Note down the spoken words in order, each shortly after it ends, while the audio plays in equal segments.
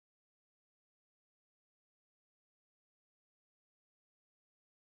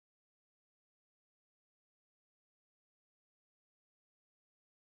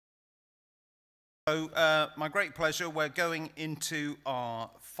So, my great pleasure, we're going into our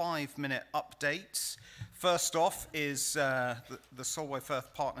 5-minute updates. First off is the Solway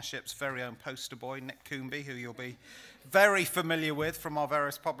Firth Partnership's very own poster boy, Nick Coombey, who you'll be very familiar with from our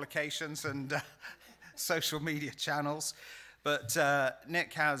various publications and social media channels. But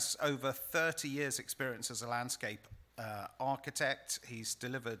Nick has over 30 years' experience as a landscape architect. He's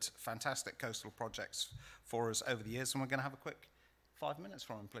delivered fantastic coastal projects for us over the years, and we're going to have a quick 5 minutes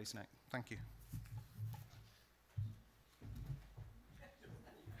from him, please, Nick. Thank you.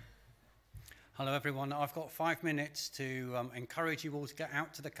 Hello everyone, I've got 5 minutes to encourage you all to get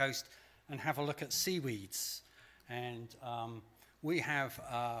out to the coast and have a look at seaweeds. And we have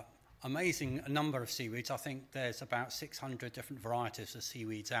amazing number of seaweeds. I think there's about 600 different varieties of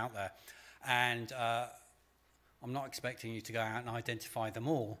seaweeds out there. And I'm not expecting you to go out and identify them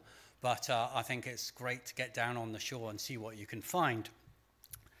all, but I think it's great to get down on the shore and see what you can find.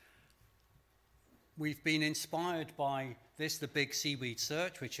 We've been inspired by this, the Big Seaweed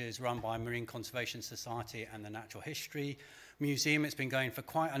Search, which is run by Marine Conservation Society and the Natural History Museum. It's been going for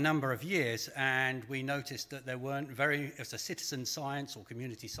quite a number of years, and we noticed that there weren't it was a citizen science or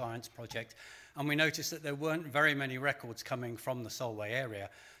community science project, and we noticed that there weren't very many records coming from the Solway area,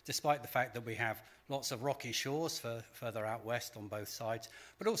 despite the fact that we have lots of rocky shores further out west on both sides,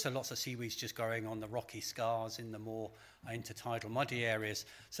 but also lots of seaweeds just growing on the rocky scars in the more intertidal muddy areas.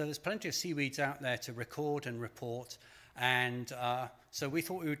 So there's plenty of seaweeds out there to record and report, and so we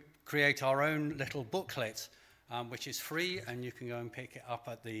thought we would create our own little booklet, which is free, and you can go and pick it up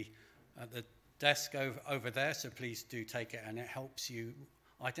at the desk over there, so please do take it, and it helps you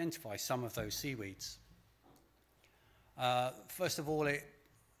identify some of those seaweeds. First of all,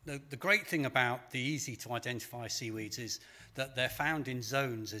 the great thing about the easy to identify seaweeds is that they're found in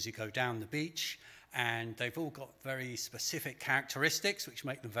zones as you go down the beach, and they've all got very specific characteristics which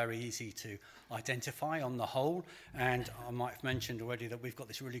make them very easy to identify on the whole. And I might have mentioned already that we've got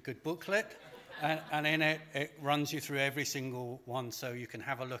this really good booklet, and in it runs you through every single one, so you can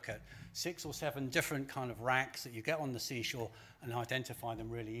have a look at 6 or 7 different kind of wracks that you get on the seashore and identify them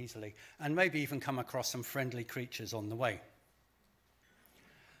really easily, and maybe even come across some friendly creatures on the way.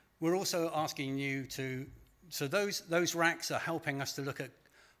 We're also asking you so those racks are helping us to look at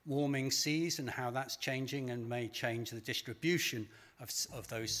warming seas and how that's changing and may change the distribution of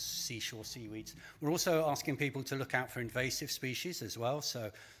those seashore seaweeds. We're also asking people to look out for invasive species as well. So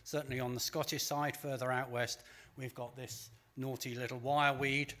certainly on the Scottish side, further out west, we've got this naughty little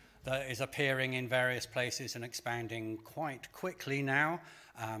wireweed that is appearing in various places and expanding quite quickly now.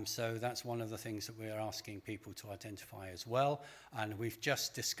 So that's one of the things that we're asking people to identify as well. And we've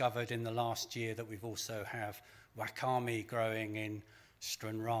just discovered in the last year that we've also have wakame growing in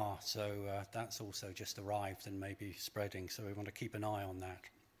Stranraer, so that's also just arrived and maybe spreading, so we want to keep an eye on that.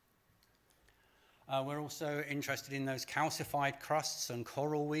 We're also interested in those calcified crusts and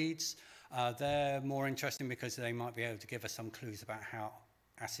coral weeds. They're more interesting because they might be able to give us some clues about how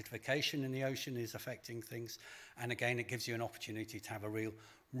acidification in the ocean is affecting things, and again it gives you an opportunity to have a real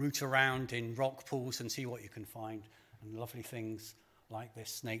root around in rock pools and see what you can find, and lovely things like this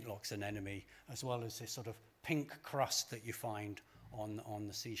snake locks anemone, as well as this sort of pink crust that you find on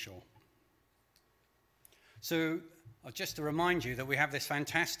the seashore. So just to remind you that we have this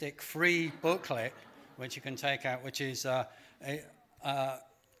fantastic free booklet which you can take out, which is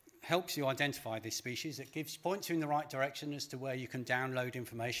helps you identify these species. It points you in the right direction as to where you can download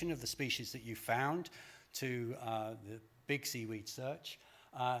information of the species that you found to the Big Seaweed Search.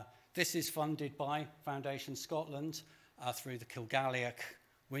 This is funded by Foundation Scotland through the Kilgalleac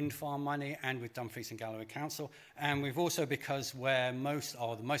wind farm money and with Dumfries and Galloway Council. And we've also, because the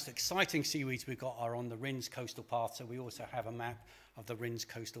most exciting seaweeds we've got are on the Rinns coastal path, so we also have a map of the Rinns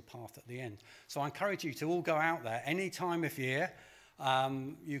coastal path at the end. So I encourage you to all go out there any time of year.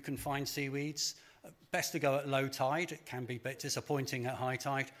 You can find seaweeds. Best to go at low tide. It can be a bit disappointing at high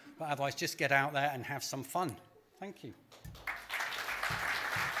tide, but otherwise just get out there and have some fun. Thank you.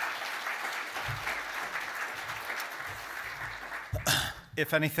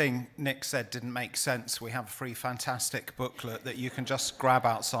 If anything Nick said didn't make sense, we have a free fantastic booklet that you can just grab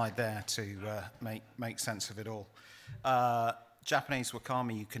outside there to make sense of it all. Japanese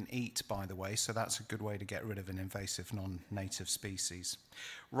wakame you can eat, by the way, so that's a good way to get rid of an invasive non-native species.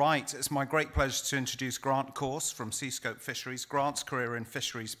 Right, it's my great pleasure to introduce Grant Course from Seascope Fisheries. Grant's career in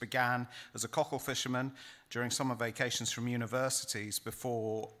fisheries began as a cockle fisherman during summer vacations from universities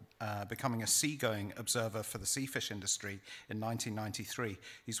before becoming a seagoing observer for the seafish industry in 1993.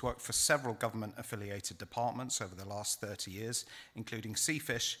 He's worked for several government-affiliated departments over the last 30 years, including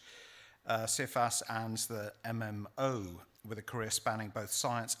Seafish, CIFAS, and the MMO. With a career spanning both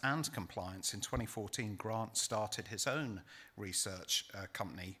science and compliance, in 2014, Grant started his own research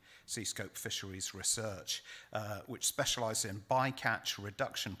company, Seascope Fisheries Research, which specialises in bycatch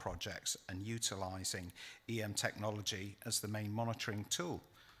reduction projects and utilising EM technology as the main monitoring tool.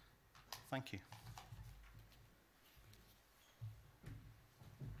 Thank you.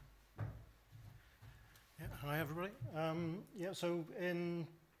 Yeah, hi, everybody. So in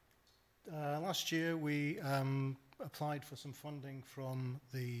last year, we applied for some funding from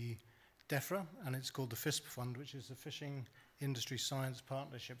the DEFRA, and it's called the FISP Fund, which is the Fishing Industry Science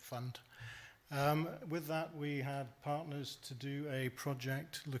Partnership Fund. With that, we had partners to do a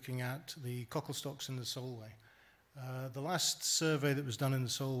project looking at the cockle stocks in the Solway. The last survey that was done in the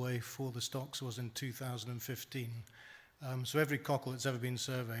Solway for the stocks was in 2015. So every cockle that's ever been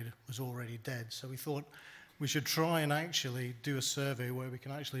surveyed was already dead. So we thought we should try and actually do a survey where we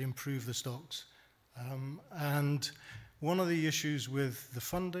can actually improve the stocks. And one of the issues with the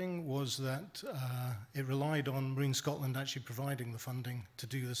funding was that it relied on Marine Scotland actually providing the funding to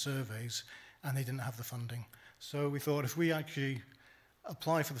do the surveys, and they didn't have the funding. So we thought if we actually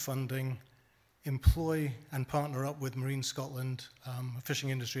apply for the funding, employ and partner up with Marine Scotland, fishing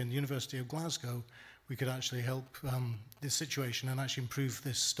industry, and the University of Glasgow, we could actually help this situation and actually improve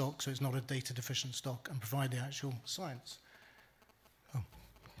this stock so it's not a data deficient stock and provide the actual science. Oh,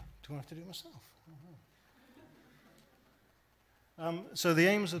 do I have to do it myself? So the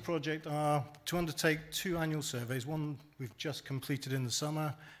aims of the project are to undertake 2 annual surveys, one we've just completed in the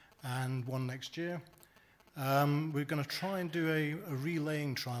summer and one next year. We're going to try and do a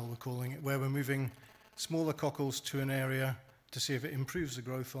relaying trial, we're calling it, where we're moving smaller cockles to an area to see if it improves the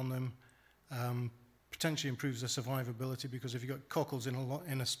growth on them, potentially improves their survivability, because if you've got cockles in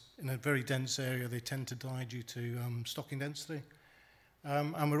a very dense area, they tend to die due to stocking density.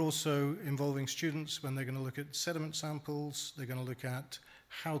 And we're also involving students when they're going to look at sediment samples. They're going to look at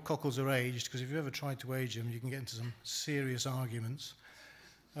how cockles are aged, because if you've ever tried to age them, you can get into some serious arguments.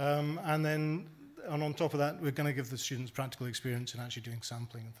 And on top of that, we're going to give the students practical experience in actually doing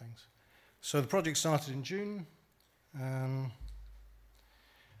sampling and things. So the project started in June.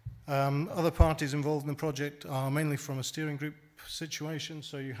 Other parties involved in the project are mainly from a steering group situation.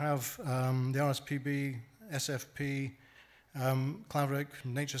 So you have the RSPB, SFP, Claverick,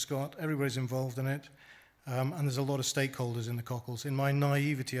 Nature Scott, everybody's involved in it, and there's a lot of stakeholders in the cockles. In my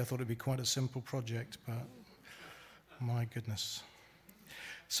naivety, I thought it'd be quite a simple project, but my goodness.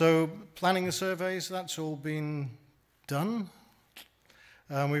 So planning the surveys, that's all been done.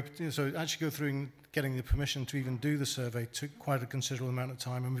 So actually go through and getting the permission to even do the survey took quite a considerable amount of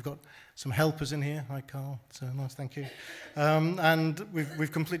time, and we've got some helpers in here. Hi, Carl. So nice, thank you. And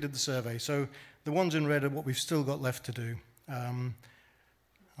we've completed the survey. So the ones in red are what we've still got left to do.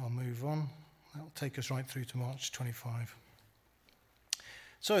 I'll move on. That'll take us right through to March 25.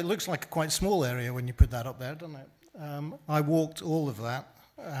 So it looks like a quite small area when you put that up there, doesn't it? I walked all of that,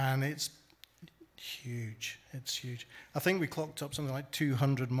 and it's huge. It's huge. I think we clocked up something like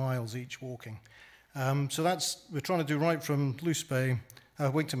 200 miles each walking. So we're trying to do right from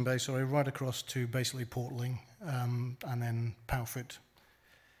Wigton Bay, right across to basically Portling, and then Powfoot.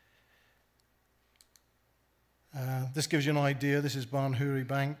 This gives you an idea. This is Barnhuri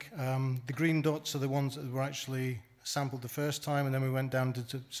Bank. The green dots are the ones that were actually sampled the first time, and then we went down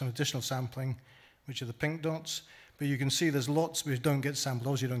to some additional sampling, which are the pink dots. But you can see there's lots which don't get sampled.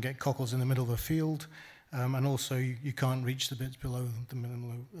 Obviously, you don't get cockles in the middle of a field, and also you can't reach the bits below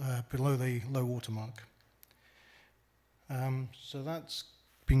the low water mark. So that's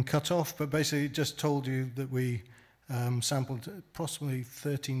been cut off, but basically it just told you that we sampled approximately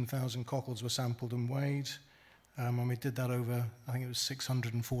 13,000 cockles were sampled and weighed. And we did that over, I think it was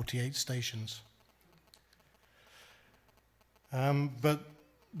 648 stations. But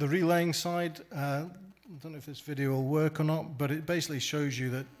the relaying side, I don't know if this video will work or not, but it basically shows you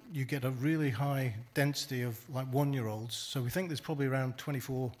that you get a really high density of like 1-year-olds. So we think there's probably around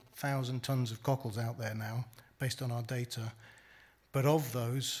 24,000 tons of cockles out there now, based on our data. But of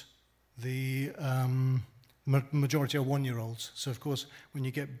those, the majority are 1-year-olds. So of course, when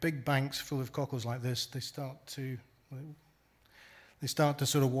you get big banks full of cockles like this, they start to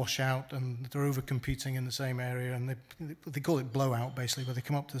sort of wash out, and they're over competing in the same area, and they call it blowout basically, but they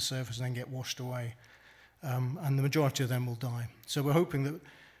come up to the surface and then get washed away, and the majority of them will die. So we're hoping that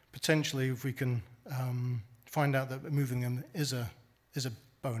potentially if we can find out that moving them is a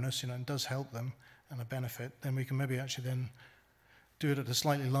bonus, and does help them and a benefit, then we can maybe actually then do it at a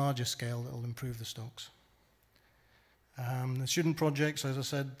slightly larger scale that will improve the stocks. The student projects, as I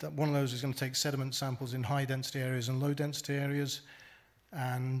said, that one of those is going to take sediment samples in high density areas and low density areas,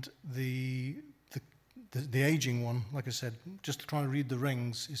 and the the aging one, like I said, just trying to read the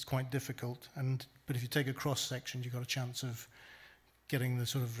rings is quite difficult. But if you take a cross section, you've got a chance of getting the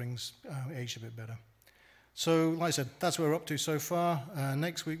sort of rings aged a bit better. So, like I said, that's where we're up to so far.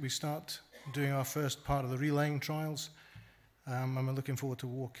 Next week we start doing our first part of the relaying trials. And we're looking forward to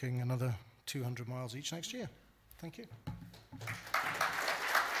walking another 200 miles each next year. Thank you.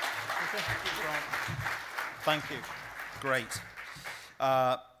 Thank you. Great.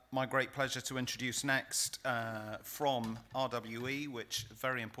 My great pleasure to introduce next from RWE, which are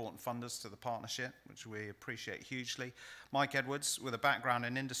very important funders to the partnership, which we appreciate hugely. Mike Edwards, with a background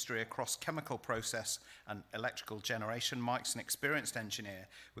in industry across chemical process and electrical generation. Mike's an experienced engineer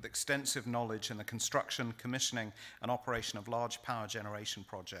with extensive knowledge in the construction, commissioning and operation of large power generation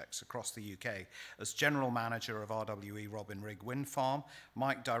projects across the UK. As general manager of RWE Robin Rigg Wind Farm,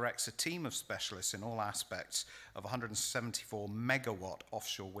 Mike directs a team of specialists in all aspects of 174 megawatt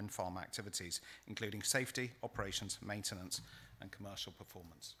offshore wind farm activities, including safety, operations, maintenance and commercial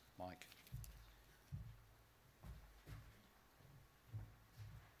performance. Mike.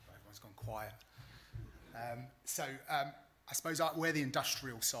 Everyone's gone quiet. I suppose we're the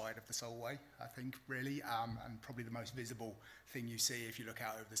industrial side of the Solway, I think, really, and probably the most visible thing you see if you look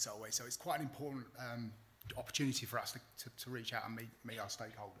out over the Solway. So it's quite an important opportunity for us to reach out and meet our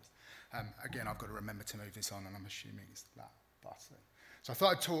stakeholders. Again, I've got to remember to move this on, and I'm assuming it's that button. So I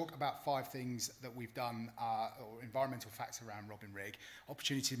thought I'd talk about 5 things that we've done, or environmental facts around Robin Rigg.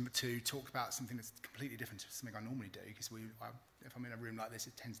 Opportunity to talk about something that's completely different to something I normally do, because if I'm in a room like this,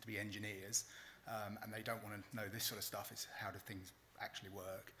 it tends to be engineers, and they don't want to know this sort of stuff. It's how do things actually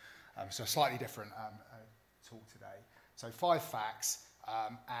work. So a slightly different talk today. So 5 facts,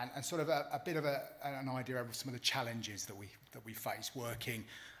 and sort of a bit of an idea of some of the challenges that we face working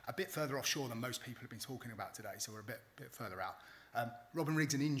a bit further offshore than most people have been talking about today. So we're a bit further out. Robin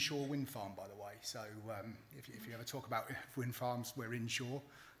Rigg's an inshore wind farm, by the way. So if you ever talk about wind farms, we're inshore,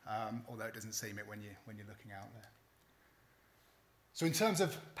 although it doesn't seem it when you're looking out there. So in terms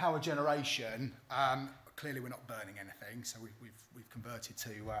of power generation, clearly we're not burning anything. So we've converted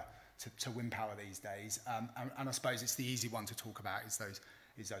to wind power these days, and I suppose it's the easy one to talk about is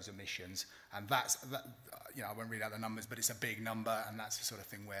those emissions, and that I won't read out the numbers, but it's a big number, and that's the sort of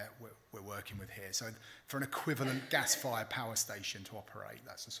thing we're working with here. So for an equivalent gas-fired power station to operate,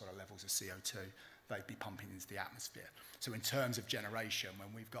 that's the sort of levels of CO2 they'd be pumping into the atmosphere. So in terms of generation, when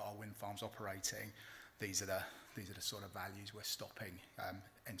we've got our wind farms operating, these are the sort of values we're stopping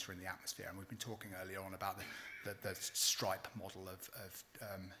entering the atmosphere. And we've been talking earlier on about the stripe model of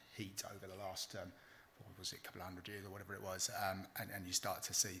heat over the last what was it, a couple of hundred years or whatever it was, and you start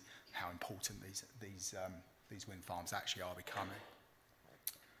to see how important these wind farms actually are becoming.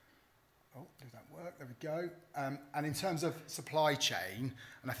 Oh, does that work? There we go. And in terms of supply chain,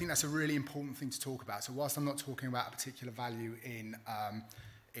 and I think that's a really important thing to talk about. So whilst I'm not talking about a particular value in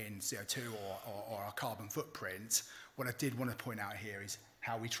CO2 or our carbon footprint, what I did want to point out here is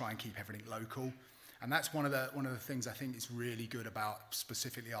how we try and keep everything local. And that's one of the things I think is really good about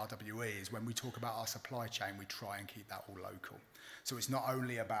specifically RWE is when we talk about our supply chain, we try and keep that all local. So it's not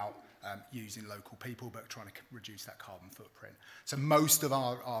only about using local people, but trying to reduce that carbon footprint. So most of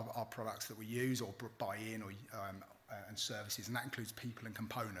our products that we use or buy in or and services, and that includes people and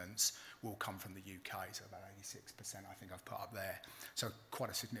components, will come from the UK. So about 86% I think I've put up there. So quite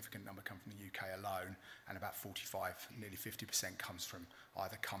a significant number come from the UK alone, and about 45, nearly 50% comes from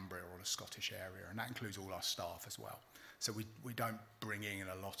either Cumbria or the Scottish area, and that includes all our staff as well. So we don't bring in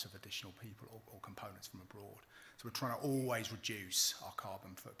a lot of additional people or components from abroad. So we're trying to always reduce our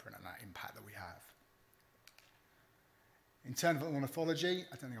carbon footprint and that impact that we have. In terms of ornithology,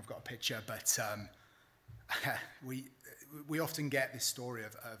 I don't think I've got a picture, but we often get this story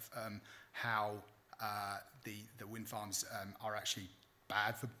of how the wind farms are actually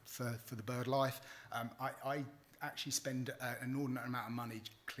bad for the bird life. I actually spend an inordinate amount of money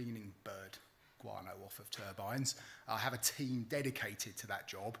cleaning bird guano off of turbines. I have a team dedicated to that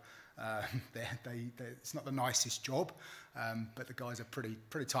job. It's not the nicest job, but the guys are pretty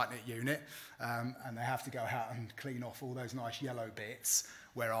tight-knit unit, and they have to go out and clean off all those nice yellow bits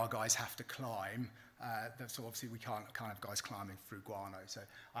where our guys have to climb. So obviously we can't have guys climbing through guano. So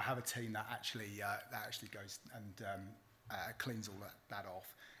I have a team that actually goes and cleans all that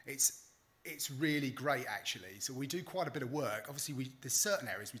off. It's really great actually. So we do quite a bit of work. Obviously there's certain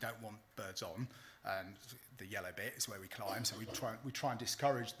areas we don't want birds on. The yellow bit is where we climb, so we try and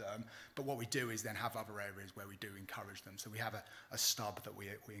discourage them. But what we do is then have other areas where we do encourage them. So we have a stub that we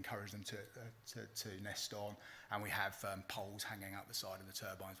encourage them to nest on, and we have poles hanging out the side of the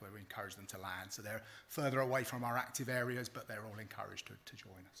turbines where we encourage them to land. So they're further away from our active areas, but they're all encouraged to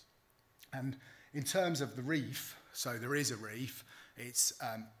join us. And in terms of the reef, so there is a reef, it's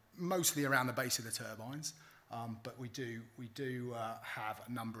mostly around the base of the turbines, but we do have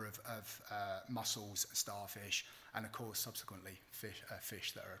a number of mussels, starfish, and of course subsequently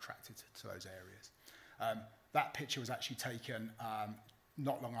fish that are attracted to those areas. That picture was actually taken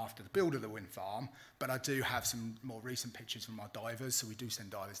not long after the build of the wind farm, but I do have some more recent pictures from our divers, so we do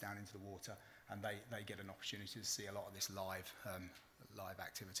send divers down into the water, and they get an opportunity to see a lot of this live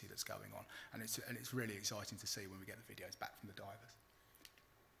activity that's going on, and it's really exciting to see when we get the videos back from the divers.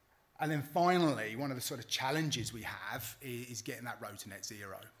 And then finally, one of the sort of challenges we have is getting that road to net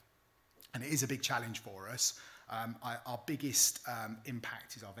zero, and it is a big challenge for us. Our biggest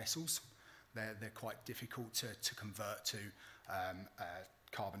impact is our vessels. They're quite difficult to convert to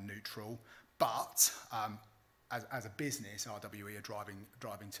carbon neutral, but as a business, RWE are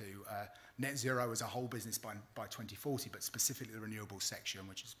driving to net zero as a whole business by 2040, but specifically the renewables section,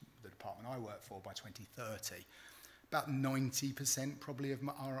 which is the department I work for, by 2030. About 90% probably of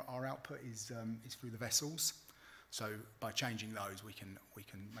our output is through the vessels. So by changing those, we can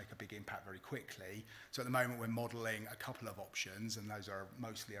make a big impact very quickly. So at the moment, we're modelling a couple of options, and those are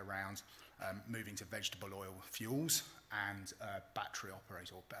mostly around moving to vegetable oil fuels and battery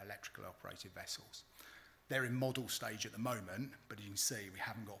operated or electrical operated vessels. They're in model stage at the moment, but you can see we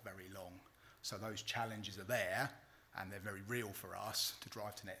haven't got very long. So those challenges are there, and they're very real for us. To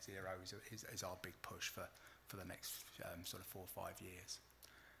drive to net zero is our big push for the next sort of 4 or 5 years.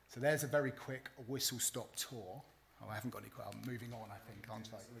 So there's a very quick whistle-stop tour. Oh, I haven't got any. I'm moving on, I think, aren't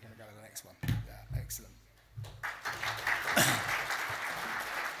I? We're going to go to the next one. Yeah, excellent.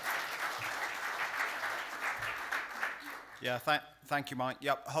 Yeah, thank you, Mike.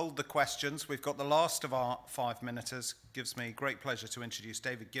 Yep, hold the questions. We've got the last of our 5-minuters. Gives me great pleasure to introduce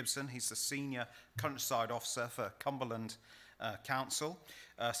David Gibson. He's the Senior Countryside Officer for Cumberland Council.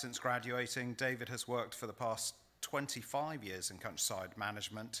 Since graduating, David has worked for the past 25 years in countryside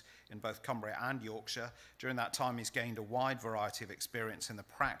management in both Cumbria and Yorkshire. During that time, he's gained a wide variety of experience in the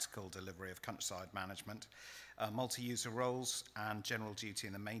practical delivery of countryside management, multi-user roles and general duty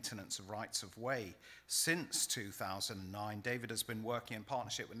in the maintenance of rights of way. Since 2009, David has been working in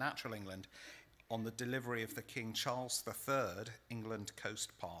partnership with Natural England on the delivery of the King Charles III England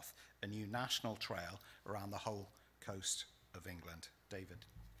Coast Path, a new national trail around the whole coast of England. David.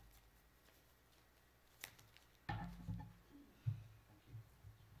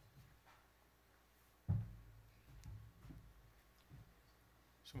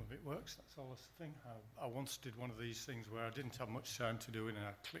 Some of it works, that's all that's the thing. I once did one of these things where I didn't have much time to do it, and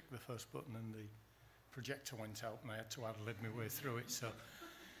I clicked the first button and the projector went out and I had to ad-lib my way through it. So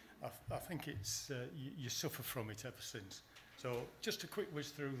I think it's you suffer from it ever since. So just a quick whiz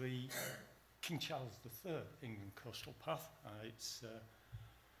through the King Charles III England Coastal Path. It's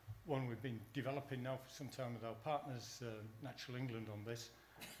one we've been developing now for some time with our partners, Natural England, on this,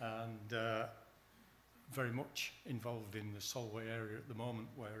 and very much involved in the Solway area at the moment,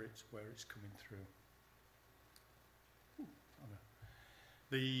 where it's coming through.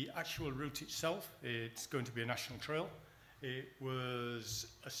 The actual route itself, it's going to be a national trail. It was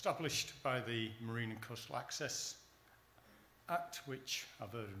established by the Marine and Coastal Access Act, which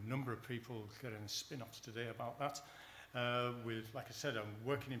I've heard a number of people getting spin-offs today about that. With, like I said, I'm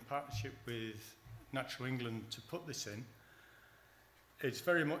working in partnership with Natural England to put this in. It's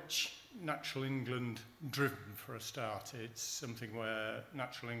very much Natural England driven for a start. It's something where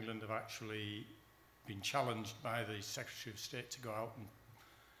Natural England have actually been challenged by the Secretary of State to go out and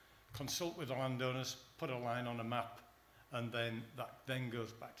consult with the landowners, put a line on a map, and then that then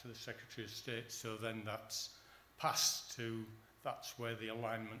goes back to the Secretary of State. So then that's passed to, that's where the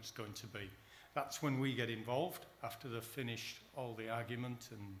alignment's going to be. That's when we get involved, after they've finished all the argument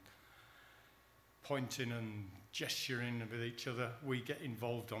and pointing and gesturing with each other. We get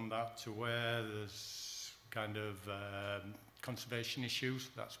involved on that to where there's kind of conservation issues.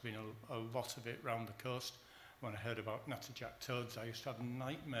 That's been a lot of it around the coast. When I heard about natterjack toads, I used to have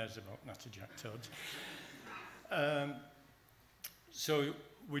nightmares about natterjack toads. So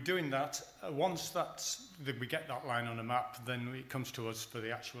we're doing that. Once we get that line on a map, then it comes to us for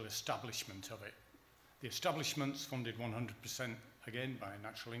the actual establishment of it. The establishment's funded 100% again by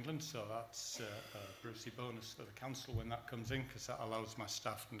Natural England, so that's a Brucey bonus for the council when that comes in, because that allows my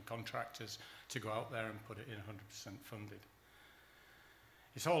staff and contractors to go out there and put it in 100% funded.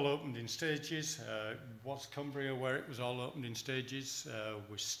 It's all opened in stages. Was Cumbria where it was all opened in stages?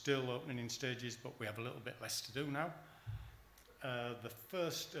 We're still opening in stages, but we have a little bit less to do now. The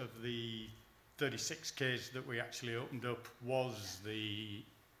first of the 36 Ks that we actually opened up was the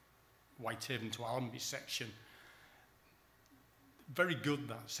Whitehaven to Allenby section. very good,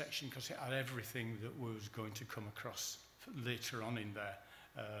 that section, because it had everything that was going to come across later on in there.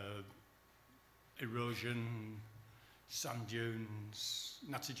 Erosion, sand dunes,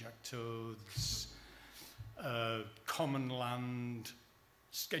 natterjack toads, common land,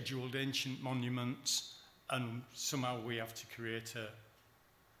 scheduled ancient monuments, and somehow we have to create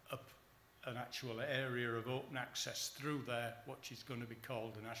an actual area of open access through there, which is going to be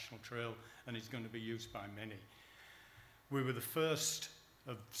called the National Trail and is going to be used by many. We were the first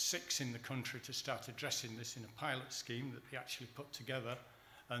of 6 in the country to start addressing this in a pilot scheme that they actually put together,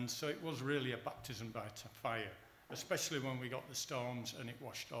 and so it was really a baptism by fire, especially when we got the storms and it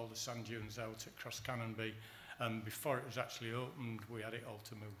washed all the sand dunes out across Coombey, and before it was actually opened we had it all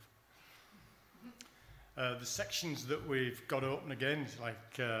to move. The sections that we've got open again is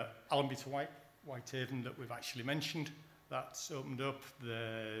like Allenby to Whitehaven that we've actually mentioned. That's opened up.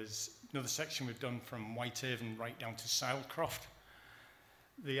 There's another section we've done from Whitehaven right down to Silecroft.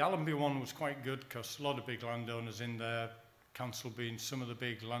 The Allenby one was quite good because a lot of big landowners in there, council being some of the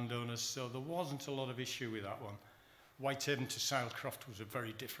big landowners, so there wasn't a lot of issue with that one. Whitehaven to Silecroft was a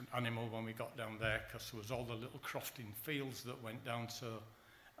very different animal when we got down there because there was all the little crofting fields that went down, so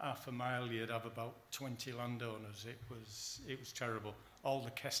half a mile you'd have about 20 landowners. It was terrible. All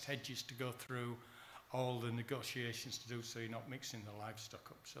the kest hedges to go through, all the negotiations to do so you're not mixing the livestock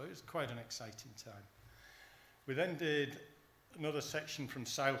up. So it was quite an exciting time. We then did another section from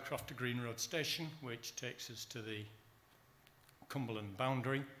Silecroft to Green Road Station, which takes us to the Cumberland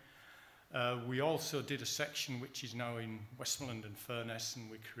boundary. We also did a section which is now in Westmoreland and Furness,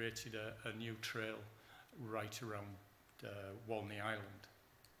 and we created a new trail right around Walney Island.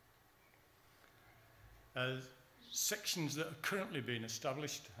 Sections that are currently being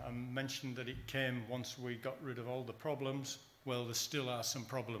established, I mentioned that it came once we got rid of all the problems. Well, there still are some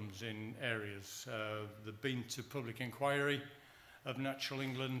problems in areas. They've been to public inquiry of Natural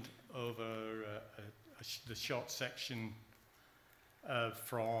England over the short section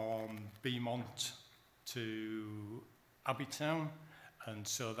from Beaumont to Abbeytown, and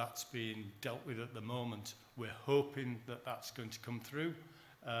so that's being dealt with at the moment. We're hoping that that's going to come through,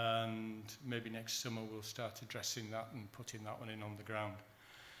 and maybe next summer we'll start addressing that and putting that one in on the ground.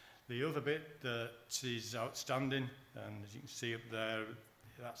 The other bit that is outstanding, and as you can see up there,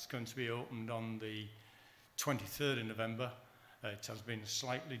 that's going to be opened on the 23rd of November. It has been a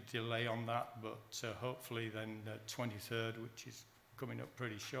slightly delay on that, but hopefully then 23rd, which is coming up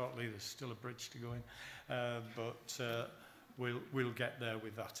pretty shortly. There's still a bridge to go in, but we'll get there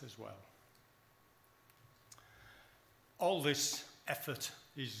with that as well. All this effort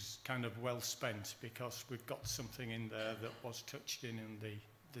is kind of well spent because we've got something in there that was touched in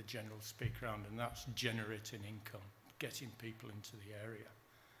the general speak round, and that's generating income, getting people into the area.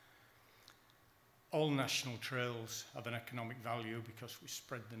 All national trails have an economic value because we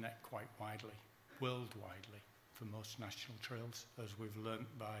spread the net quite widely, worldwidely, for most national trails, as we've learnt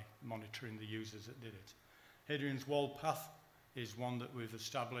by monitoring the users that did it. Hadrian's Wall Path is one that we've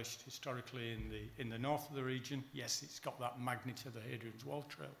established historically in the north of the region. Yes, it's got that magnet of the Hadrian's Wall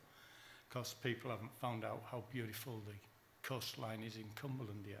Trail, because people haven't found out how beautiful the coastline is in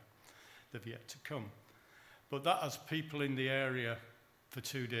Cumberland yet. They've yet to come. But that has people in the area for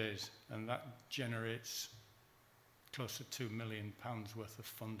 2 days, and that generates close to £2 million worth of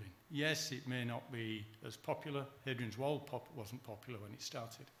funding. Yes, it may not be as popular. Hadrian's Wall wasn't popular when it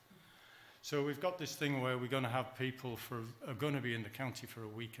started. So we've got this thing where we're going to have people are going to be in the county for a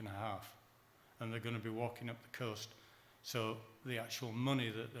week and a half, and they're going to be walking up the coast. So the actual money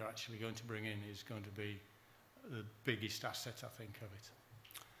that they're actually going to bring in is going to be the biggest asset, I think, of it.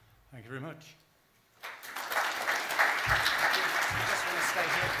 Thank you very much. I just want to stay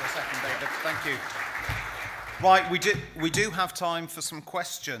here for a second, David. Thank you. Right, we do have time for some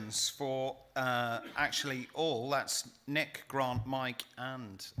questions for actually all. That's Nick, Grant, Mike,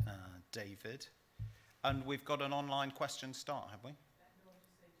 and David. And we've got an online question start, have we?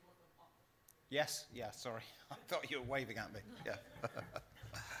 Yes, yeah, sorry. I thought you were waving at me. Yeah.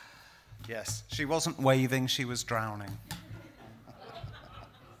 Yes, she wasn't waving, she was drowning.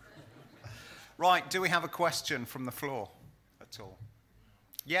 Right, do we have a question from the floor at all?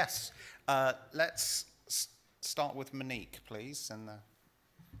 Yes, let's start with Monique, please, and the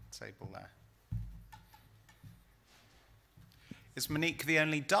table there. Is Monique the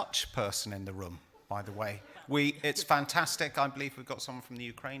only Dutch person in the room? by the way. It's fantastic. I believe we've got someone from the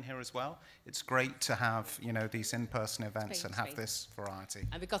Ukraine here as well. It's great to have, you know, these in-person events and have this variety.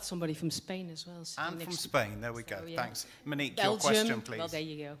 And we've got somebody from Spain as well. And from Spain, there we go. Yeah. Thanks. Monique, Belgium, your question, please. Well, there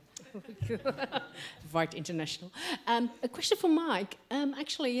you go. Right, international. A question for Mike.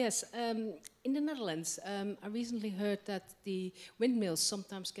 Actually, yes. In the Netherlands, I recently heard that the windmills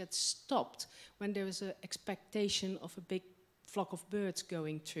sometimes get stopped when there is an expectation of a big flock of birds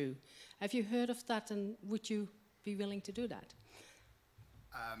going through. Have you heard of that, and would you be willing to do that?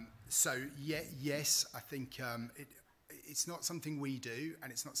 Yes, I think it's not something we do,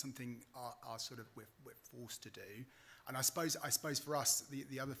 and it's not something our sort of we're forced to do. And I suppose for us,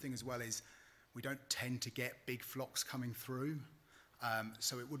 the other thing as well is we don't tend to get big flocks coming through,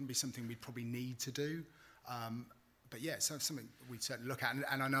 so it wouldn't be something we'd probably need to do. But yeah, so something we'd certainly look at,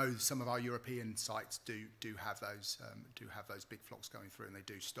 and I know some of our European sites do have those big flocks going through, and they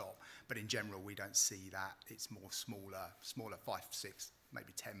do stop. But in general, we don't see that. It's more smaller 5, 6,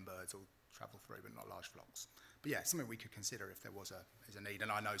 maybe 10 birds will travel through, but not large flocks. But yeah, something we could consider if there was a need,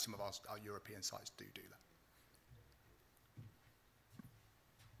 and I know some of our European sites do that.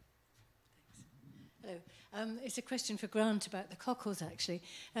 Hello. It's a question for Grant about the cockles, actually.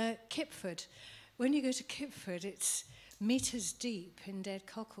 Kipford. When you go to Kipford, it's metres deep in dead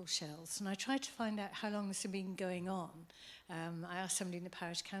cockle shells. And I tried to find out how long this had been going on. I asked somebody in the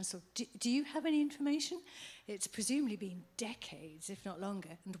parish council, do you have any information? It's presumably been decades, if not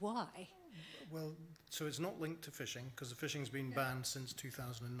longer. And why? Well, so it's not linked to fishing, because the fishing's been banned since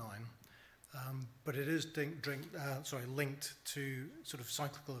 2009. But it is linked to sort of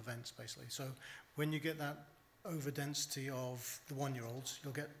cyclical events, basically. So when you get that overdensity of the 1-year-olds,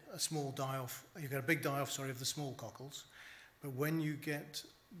 you'll get a small die-off, you get a big die-off, of the small cockles. But when you get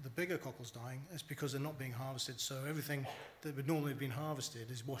the bigger cockles dying, it's because they're not being harvested. So everything that would normally have been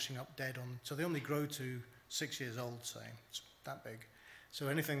harvested is washing up dead on. So they only grow to 6 years old, say, it's that big. So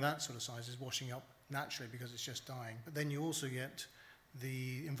anything that sort of size is washing up naturally because it's just dying. But then you also get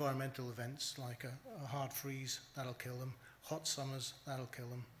the environmental events like a hard freeze, that'll kill them. Hot summers, that'll kill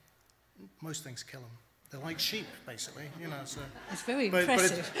them. Most things kill them. They're like sheep, basically, you know. So it's very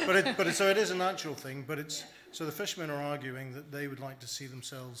impressive. So it is a natural thing. But so the fishermen are arguing that they would like to see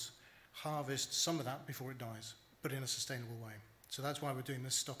themselves harvest some of that before it dies, but in a sustainable way. So that's why we're doing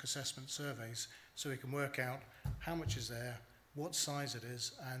this stock assessment surveys, so we can work out how much is there, what size it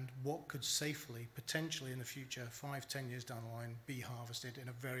is, and what could safely, potentially in the future, 5, 10 years down the line, be harvested in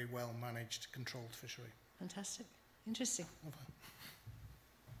a very well managed, controlled fishery. Fantastic, interesting.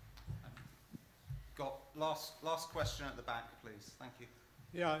 Got last question at the back, please. Thank you.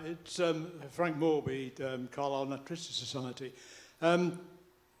 Yeah, it's Frank Morby, Carlisle Naturalist Society.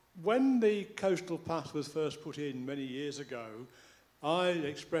 When the coastal path was first put in many years ago, I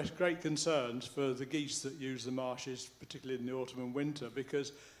expressed great concerns for the geese that use the marshes, particularly in the autumn and winter,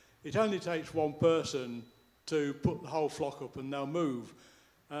 because it only takes one person to put the whole flock up and they'll move.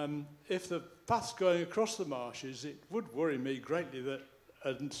 If the path's going across the marshes, it would worry me greatly that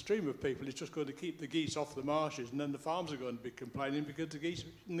a stream of people is just going to keep the geese off the marshes, and then the farms are going to be complaining because the geese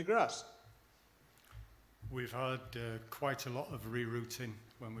are in the grass. We've had quite a lot of rerouting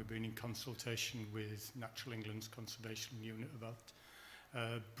when we've been in consultation with Natural England's Conservation Unit about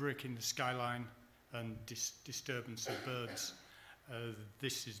breaking the skyline and disturbance of birds.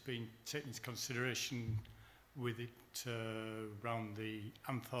 This has been taken into consideration with it around the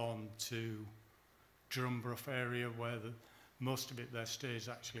Anthorn to Drumbrough area, where most of it there stays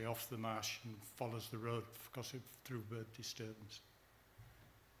actually off the marsh and follows the road because of through bird disturbance.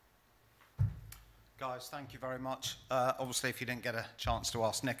 Guys, thank you very much. Obviously, if you didn't get a chance to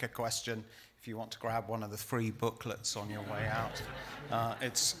ask Nick a question, if you want to grab one of the free booklets on your way out,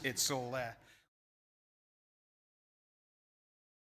 it's all there.